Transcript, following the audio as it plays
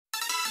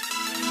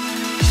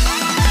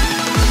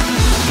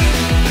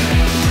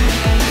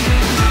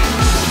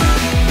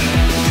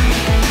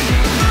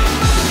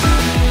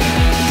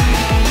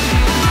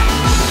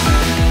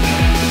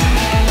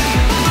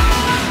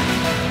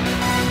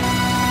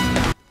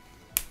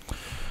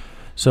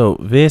So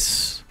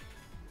this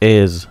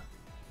is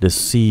the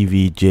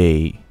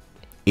CVJ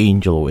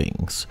Angel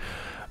Wings.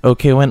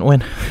 Okay,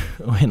 when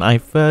I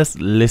first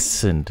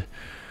listened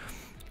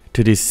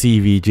to the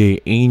CVJ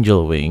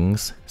Angel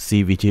Wings,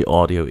 CVJ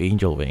Audio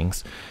Angel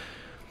Wings,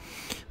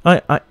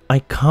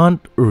 I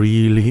can't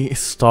really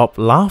stop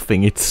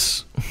laughing.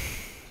 It's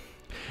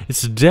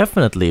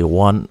definitely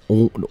one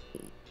for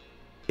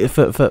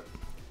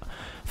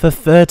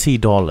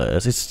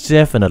 $30. It's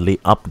definitely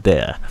up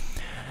there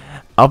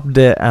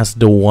as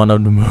the one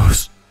of the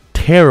most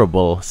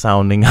terrible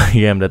sounding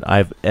IM that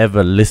I've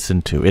ever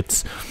listened to.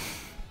 It's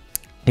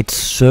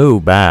so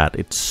bad.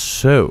 It's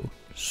so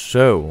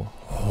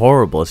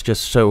horrible. It's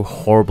just so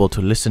horrible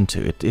to listen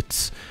to.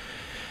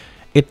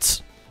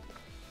 It's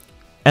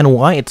and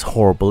why it's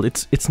horrible,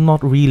 it's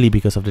not really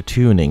because of the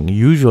tuning.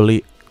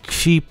 Usually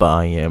cheaper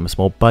IMs,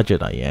 more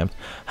budget IMs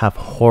have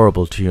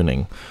horrible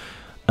tuning,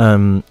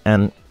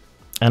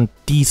 and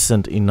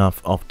decent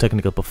enough of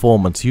technical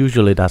performance.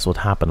 Usually that's what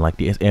happened. Like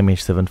the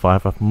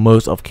MH75,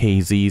 most of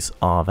KZs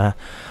are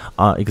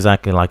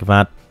exactly like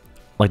that.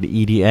 Like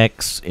the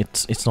EDX,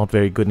 it's not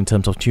very good in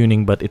terms of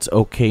tuning, but it's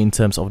okay in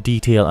terms of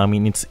detail. I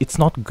mean, it's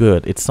not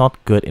good. It's not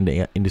good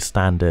in the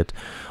standard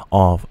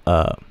of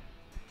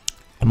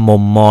more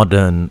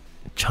modern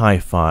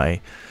Hi-Fi,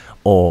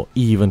 or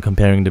even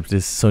comparing to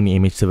this Sony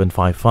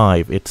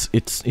MH755.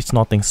 It's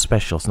nothing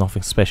special. It's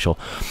nothing special,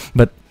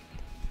 but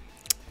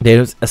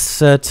there's a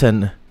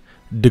certain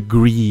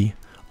degree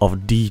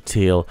of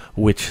detail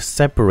which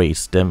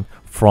separates them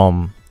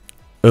from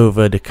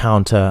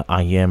over-the-counter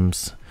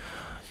IMs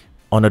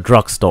on a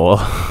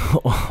drugstore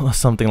or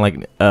something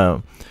like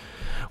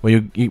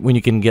when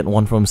you can get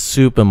one from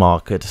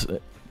supermarkets,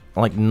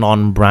 like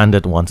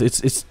non-branded ones.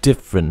 It's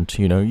different,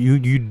 you know.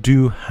 You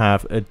do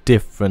have a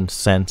different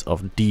sense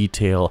of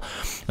detail,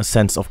 a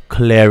sense of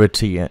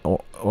clarity,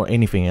 or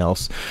anything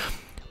else.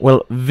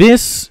 Well,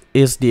 this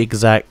is the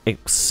exact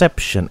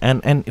exception,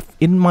 and if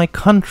in my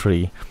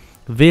country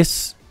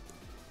this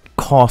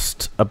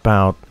cost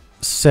about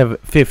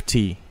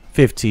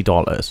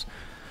 $50.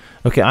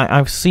 Okay,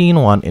 I've seen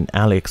one in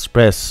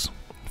AliExpress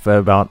for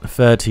about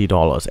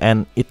 $30,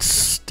 and it's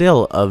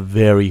still a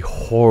very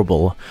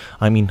horrible,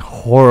 I mean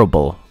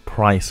horrible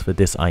price for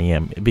this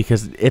IM,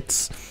 because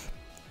it's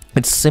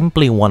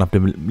simply one of the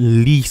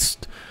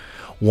least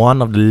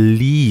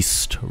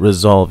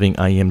resolving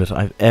IM that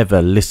I've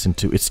ever listened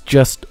to. It's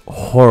just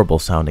horrible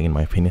sounding, in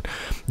my opinion.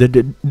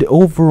 The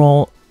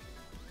overall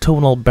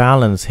tonal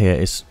balance here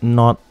is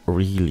not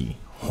really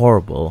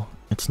horrible.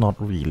 It's not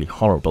really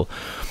horrible.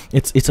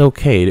 It's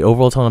okay. The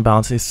overall tonal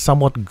balance is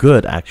somewhat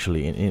good,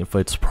 actually, for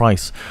its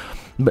price.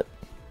 But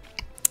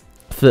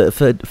for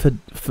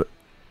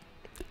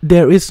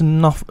there is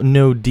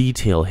no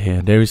detail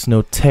here. There is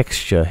no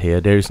texture here.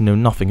 There is no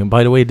nothing. And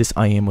by the way, this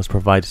IM was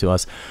provided to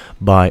us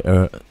by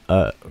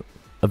a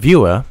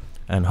viewer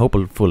and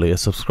hopefully a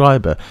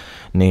subscriber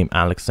named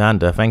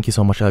Alexander. Thank you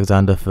so much,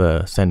 Alexander,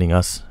 for sending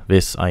us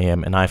this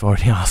IM. And I've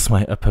already asked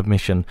my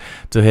permission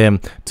to him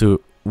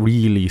to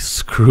really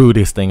screw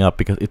this thing up,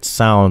 because it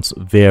sounds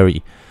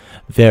very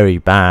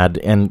bad,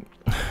 and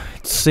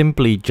it's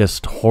simply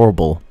just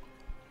horrible,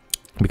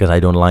 because I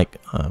don't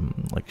like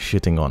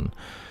shitting on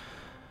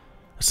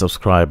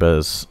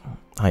subscribers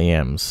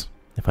IMs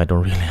if I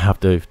don't really have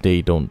to. If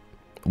they don't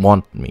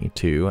want me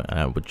to,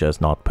 I would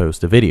just not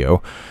post the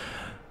video.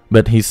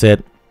 But he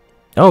said,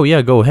 oh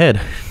yeah, go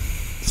ahead.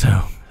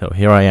 so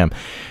here I am.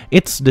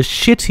 It's the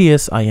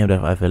shittiest IM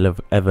that I've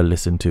ever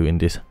listened to in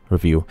this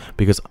review,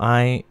 because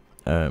I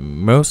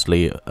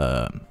mostly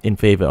in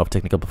favor of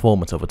technical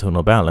performance over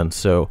tonal balance,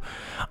 so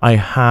I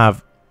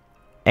have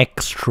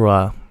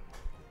extra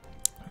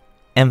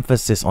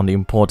emphasis on the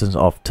importance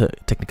of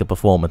technical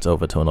performance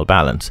over tonal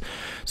balance.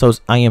 So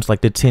IMs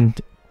like the Tin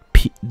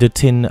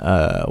T2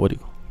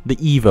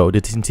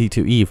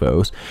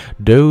 Evos,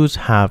 those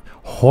have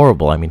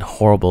horrible, I mean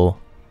horrible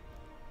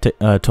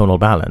tonal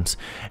balance,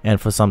 and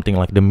for something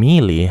like the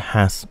Mealy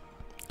has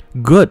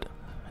good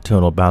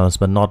tonal balance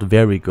but not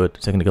very good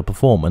technical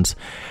performance,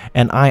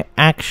 and I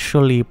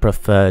actually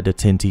prefer the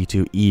Tin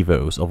T2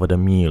 Evos over the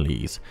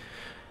Mealys.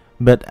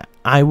 But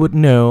I would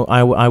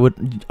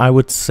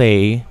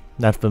say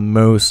that for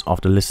most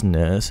of the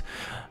listeners,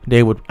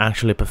 they would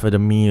actually prefer the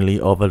Mealy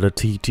over the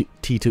T2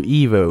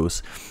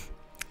 Evos.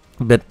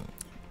 But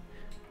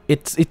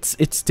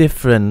it's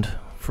different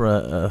for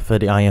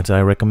the IMs that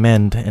I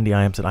recommend and the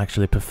IMs that I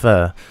actually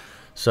prefer.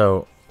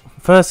 So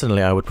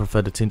personally, I would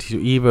prefer the Tin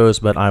T2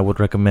 Evos, but I would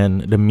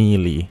recommend the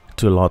Mealy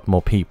to a lot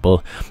more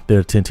people,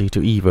 the Tin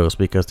T2 Evos,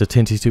 because the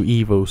Tin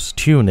T2 Evos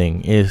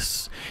tuning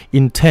is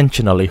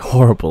intentionally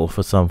horrible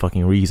for some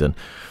fucking reason.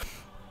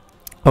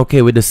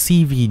 Okay, with the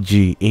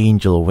CVJ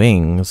Angel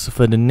Wings,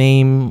 for the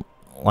name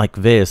like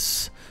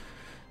this,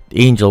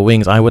 Angel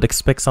Wings, I would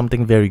expect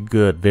something very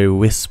good, very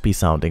wispy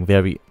sounding,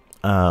 very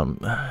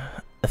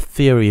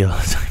ethereal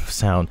type of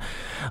sound,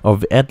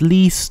 of at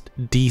least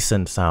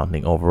decent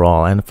sounding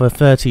overall. And for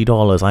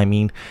 $30, I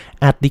mean,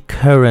 at the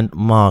current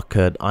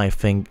market, I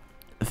think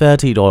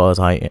 $30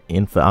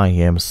 for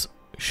IMs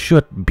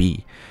should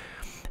be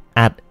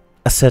at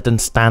a certain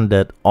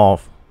standard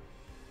of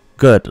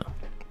good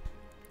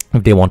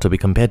if they want to be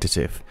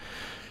competitive.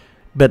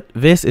 But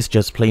this is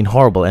just plain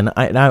horrible, and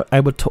I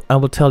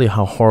will tell you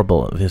how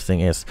horrible this thing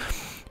is.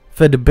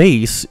 For the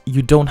bass,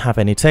 you don't have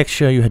any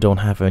texture, you don't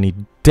have any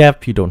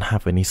depth, you don't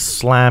have any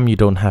slam, you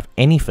don't have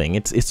anything.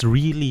 It's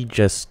really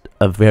just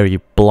a very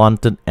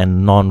blunted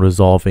and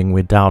non-resolving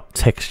without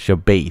texture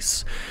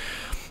bass.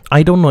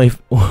 I don't know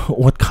if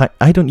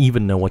I don't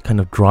even know what kind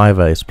of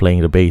driver is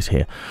playing the bass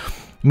here.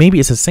 Maybe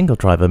it's a single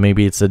driver,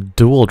 maybe it's a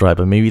dual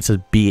driver, maybe it's a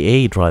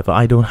BA driver.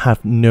 I don't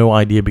have no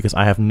idea, because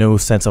I have no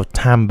sense of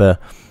timbre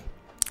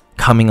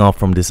coming off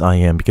from this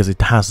IM, because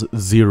it has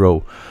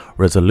 0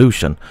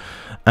 resolution.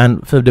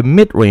 And for the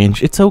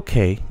mid-range, it's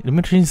okay. The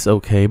mid-range is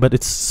okay, but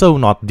it's so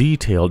not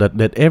detailed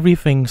that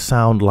everything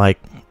sounds like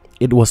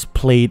it was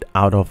played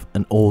out of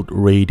an old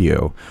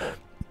radio.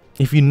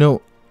 If you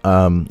know,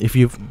 if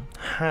you've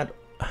had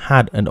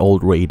an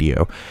old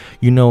radio,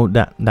 you know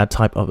that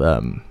type of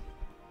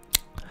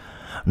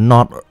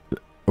not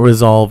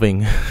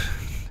resolving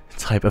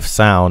type of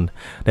sound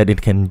that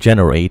it can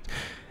generate.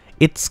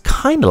 It's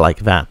kind of like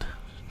that,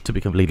 to be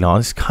completely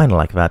honest. It's kind of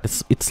like that.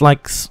 It's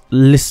like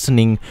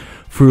listening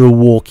through a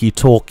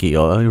walkie-talkie,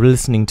 or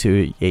listening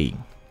to a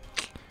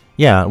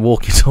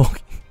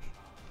walkie-talkie.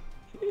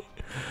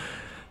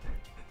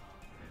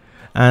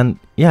 And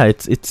yeah,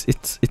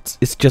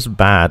 it's just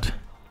bad.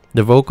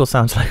 The vocal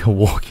sounds like a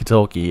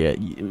walkie-talkie,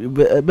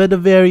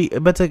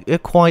 but a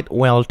quite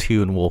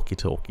well-tuned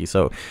walkie-talkie.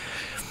 So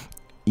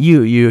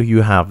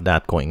you have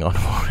that going on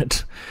for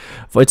it.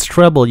 For its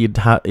treble,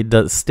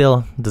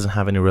 still doesn't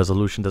have any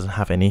resolution, doesn't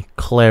have any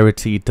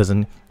clarity, it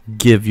doesn't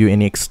give you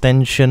any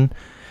extension,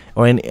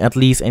 or at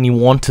least any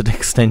wanted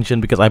extension,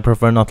 because I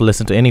prefer not to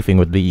listen to anything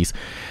with these.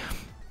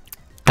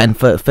 And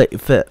for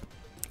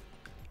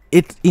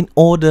it, in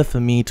order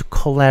for me to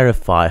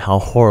clarify how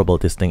horrible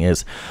this thing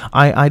is,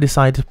 I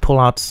decided to pull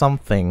out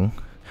something,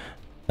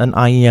 an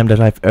IEM that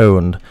I've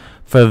owned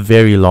for a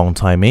very long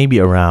time, maybe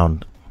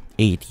around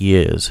 8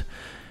 years.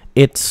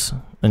 It's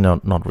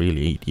not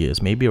really 8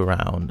 years, maybe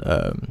around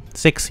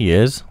 6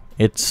 years.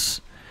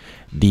 It's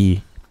the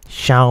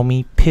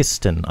Xiaomi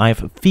Piston.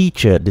 I've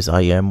featured this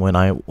IM when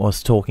I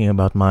was talking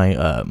about my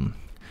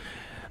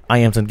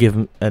IMs and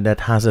given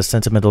that has a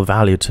sentimental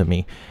value to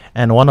me,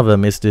 and one of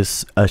them is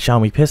this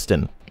Xiaomi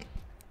Piston.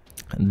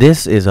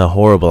 This is a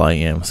horrible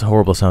IM. It's a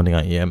horrible sounding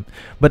IM,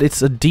 but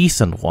it's a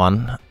decent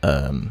one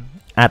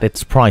at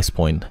its price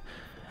point.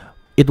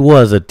 It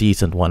was a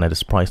decent one at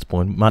its price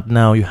point, but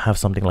now you have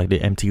something like the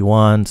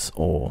MT1s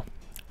or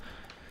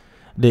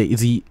the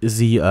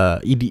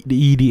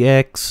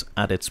EDX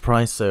at its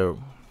price, so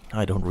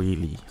I don't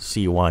really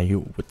see why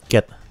you would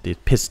get the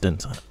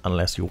Pistons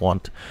unless you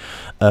want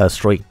a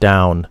straight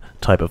down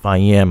type of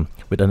IM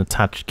with an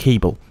attached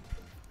cable.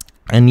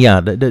 And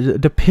yeah,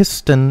 the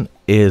Piston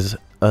is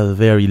a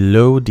very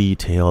low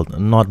detailed,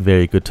 not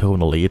very good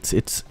tonally.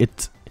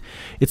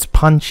 It's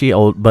punchy,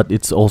 but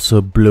it's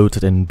also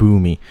bloated and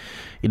boomy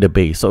in the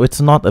bass, so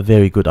it's not a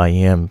very good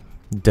IM,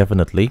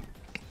 definitely.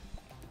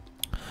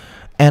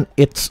 And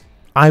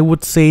I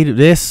would say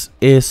this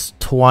is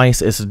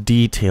twice as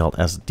detailed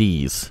as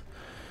these,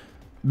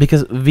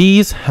 because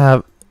these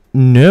have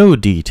no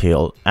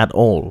detail at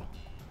all.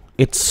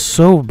 It's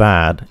so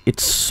bad,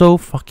 it's so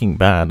fucking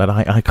bad that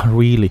I can't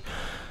really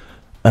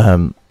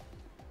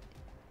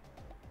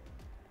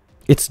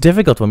it's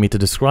difficult for me to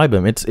describe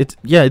them. It's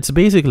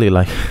basically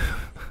like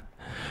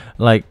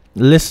like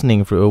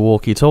listening through a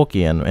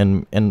walkie-talkie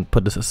and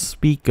put this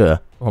speaker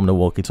from the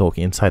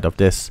walkie-talkie inside of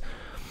this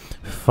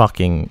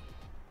fucking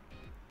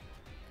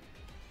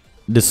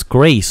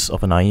disgrace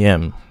of an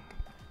IM.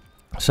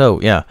 So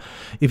yeah,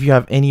 if you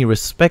have any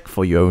respect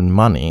for your own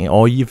money,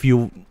 or if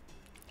you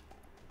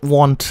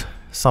want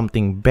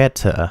something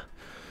better,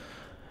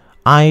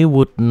 I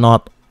would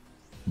not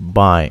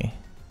buy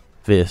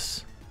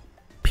this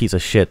piece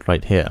of shit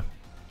right here.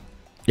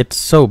 It's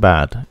so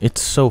bad.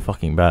 It's so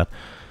fucking bad.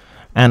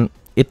 And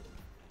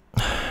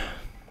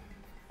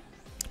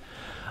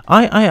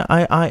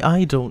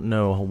I don't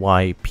know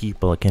why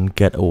people can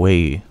get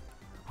away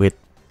with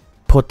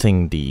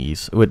putting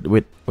these,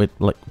 with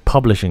like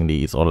publishing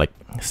these or like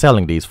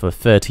selling these for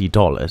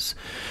 $30.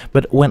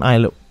 But when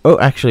I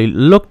actually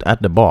looked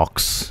at the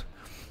box,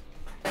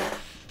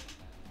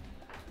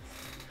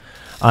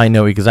 I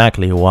know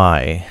exactly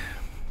why.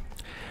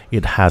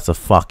 It has a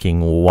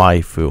fucking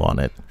waifu on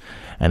it,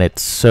 and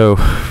it's so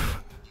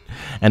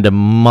and the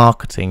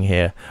marketing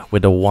here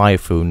with the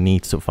waifu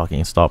needs to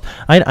fucking stop.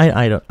 I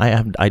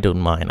don't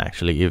mind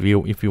actually. If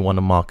you want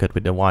to market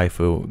with the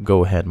waifu,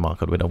 go ahead,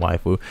 market with the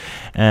waifu.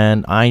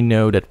 And I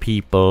know that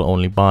people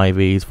only buy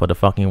these for the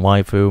fucking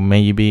waifu,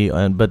 maybe,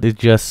 but it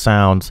just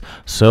sounds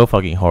so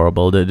fucking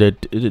horrible.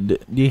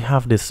 They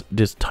have this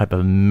type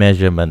of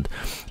measurement,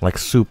 like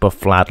super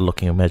flat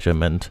looking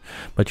measurement,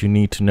 but you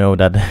need to know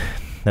that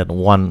that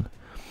one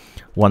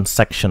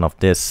section of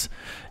this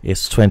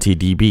is 20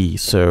 dB,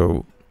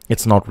 so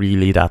it's not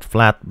really that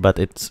flat, but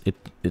it's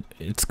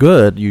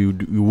good. You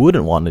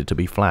wouldn't want it to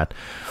be flat,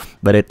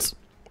 but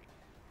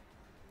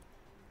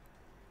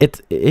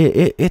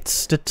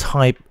it's the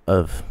type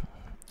of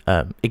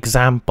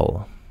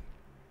example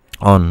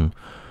on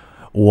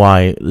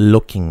why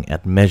looking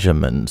at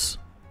measurements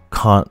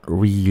can't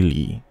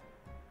really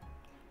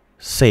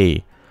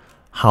say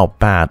how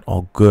bad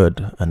or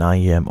good an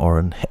IEM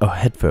or a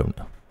headphone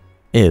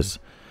is,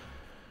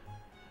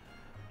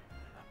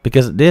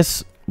 because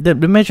the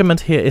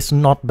measurement here is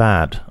not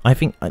bad. I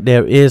think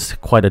there is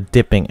quite a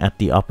dipping at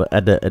the upper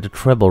at the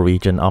treble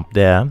region up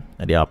there,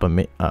 at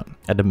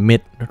the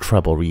mid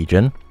treble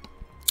region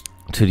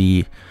to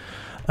the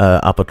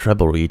upper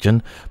treble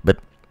region, but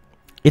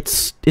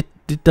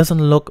it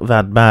doesn't look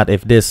that bad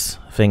if this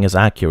thing is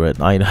accurate.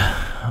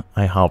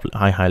 I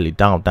highly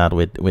doubt that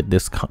with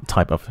this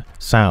type of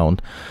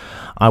sound.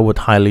 I would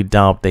highly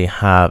doubt they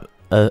have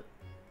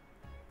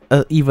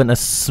even a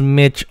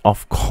smidge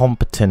of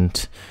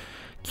competent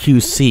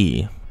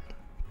QC.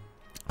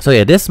 So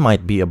yeah, this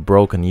might be a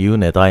broken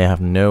unit. I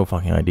have no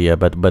fucking idea,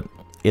 but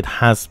it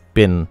has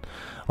been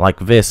like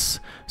this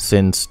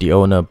since the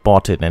owner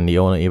bought it, and the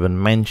owner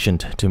even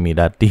mentioned to me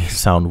that these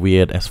sound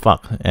weird as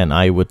fuck, and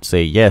I would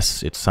say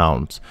yes, it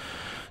sounds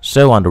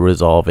so under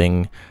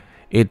resolving.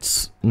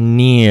 It's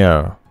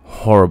near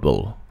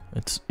horrible.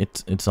 It's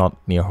not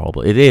near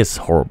horrible. It is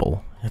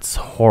horrible. It's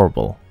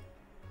horrible.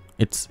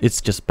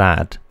 It's just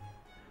bad.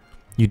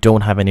 You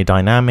don't have any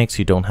dynamics.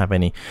 You don't have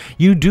any.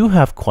 You do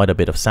have quite a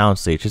bit of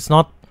soundstage. It's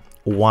not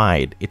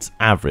wide. It's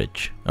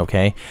average.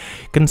 Okay,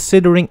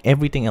 considering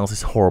everything else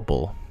is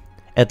horrible,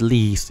 at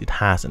least it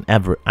has an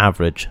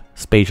average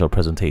spatial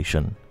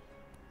presentation.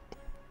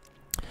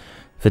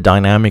 The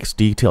dynamics,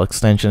 detail,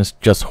 extension is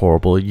just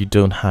horrible. You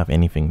don't have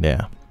anything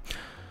there.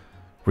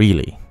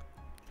 Really,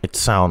 it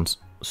sounds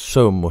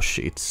so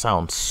mushy. It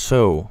sounds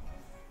so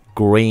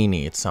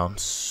grainy. It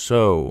sounds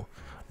so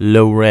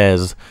low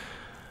res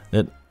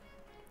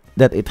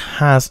that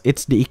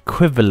it's the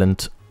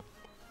equivalent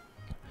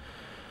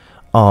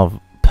of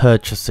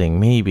purchasing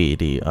maybe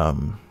the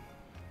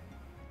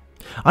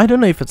I don't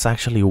know if it's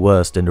actually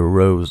worse than the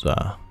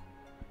Rosa,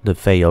 the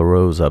Fail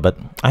Rosa, but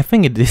I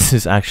think this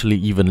is actually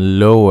even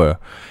lower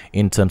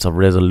in terms of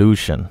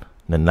resolution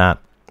than that.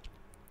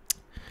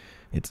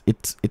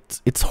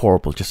 It's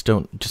horrible. Just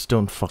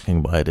don't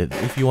fucking buy it.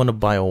 If you want to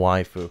buy a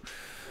waifu,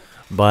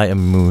 buy a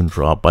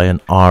Moondrop, buy an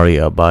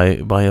Aria,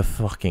 buy a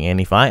fucking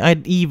anything.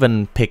 I'd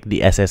even pick the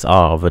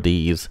SSR over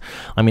these.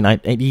 I mean,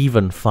 I'd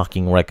even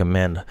fucking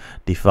recommend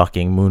the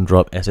fucking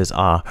Moondrop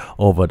SSR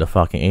over the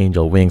fucking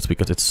Angel Wings,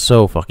 because it's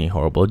so fucking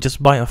horrible.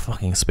 Just buy a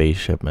fucking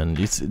spaceship, man.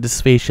 The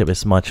spaceship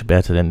is much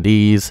better than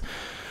these.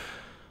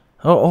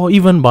 Or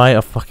even buy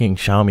a fucking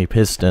Xiaomi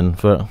Piston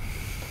for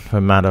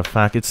a matter of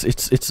fact.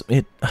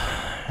 It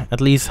at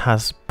least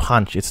has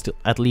punch.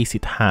 At least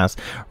it has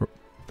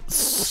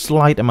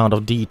slight amount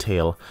of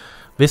detail.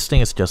 This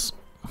thing is just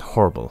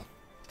horrible.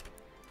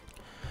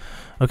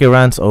 Okay,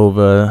 rant's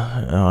over.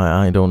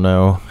 I don't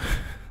know.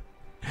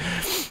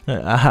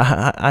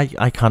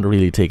 I can't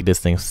really take this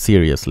thing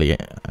seriously.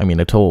 I mean,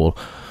 at all.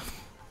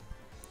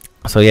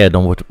 So yeah,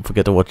 don't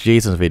forget to watch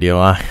Jason's video.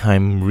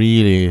 I'm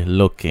really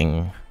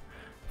looking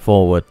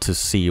forward to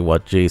see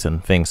what Jason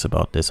thinks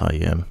about this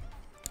IEM.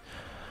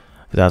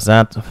 That's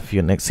that. See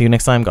you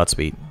next time.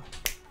 Godspeed.